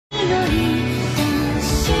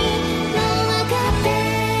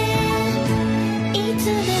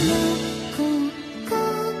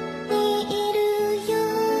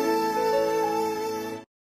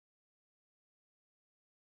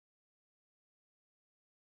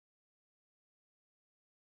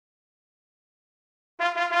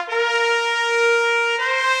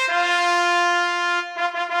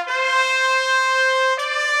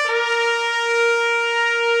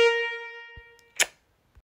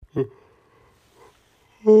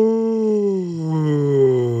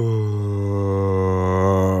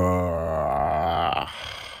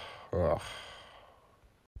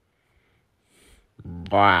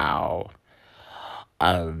Wow,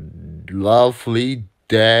 a lovely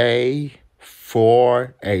day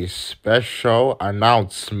for a special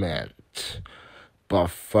announcement. But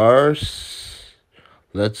first,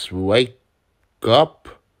 let's wake up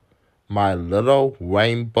my little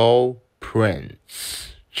rainbow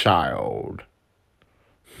prince child.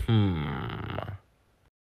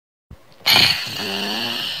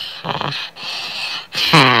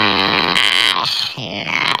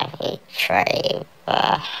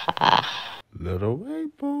 Little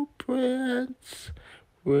rainbow prince,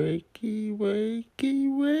 wakey, wakey,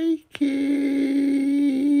 wakey.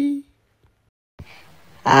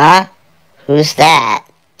 Huh? Who's that?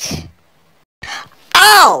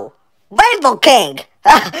 Oh! Rainbow King!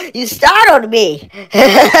 You startled me!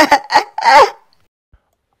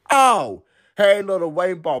 Oh, hey, little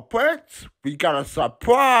rainbow prince, we got a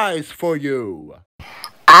surprise for you.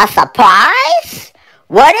 A surprise?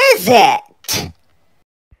 What is it?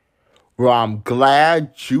 Well, I'm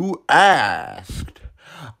glad you asked.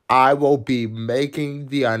 I will be making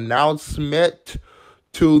the announcement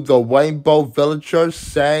to the Rainbow Villagers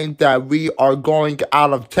saying that we are going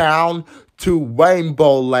out of town to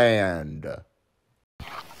Rainbow Land.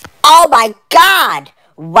 Oh my god!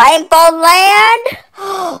 Rainbow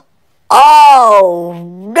Land? Oh,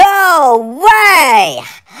 no way!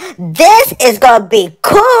 This is gonna be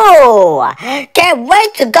cool! Can't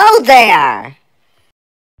wait to go there!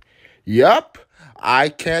 Yep, I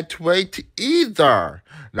can't wait either.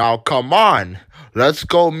 Now come on, let's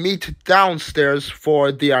go meet downstairs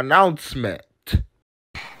for the announcement.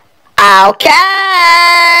 Okay!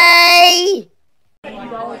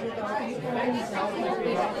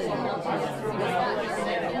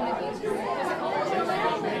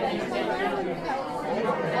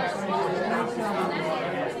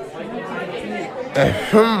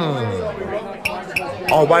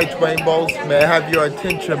 All right, Rainbows, may I have your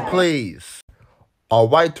attention, please? All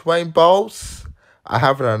right, Rainbows, I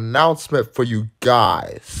have an announcement for you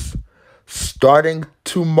guys. Starting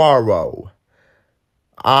tomorrow,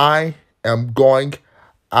 I am going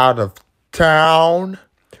out of town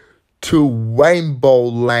to Rainbow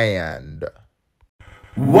Land.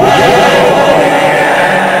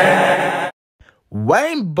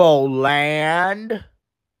 Rainbow Land?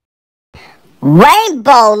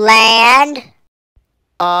 Rainbow Land?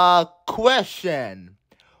 Question.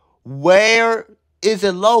 Where is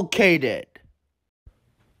it located?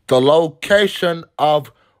 The location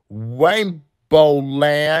of Rainbow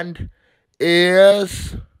Land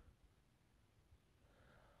is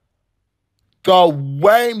the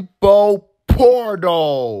Rainbow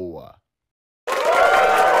Portal.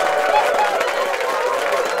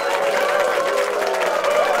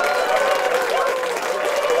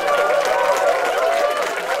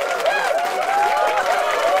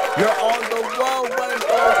 You're on the road,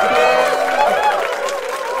 Rainbow King.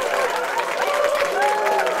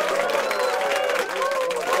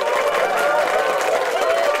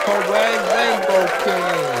 Hooray, Rainbow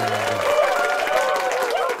King.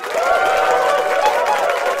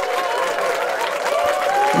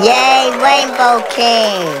 Yay, Rainbow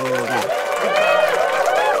King!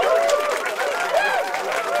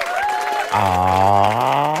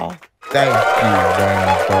 Thank you,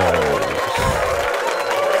 Rainbows.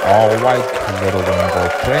 All right, little Rainbow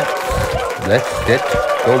Prince, let's hit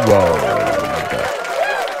the road.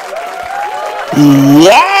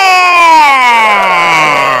 Yeah!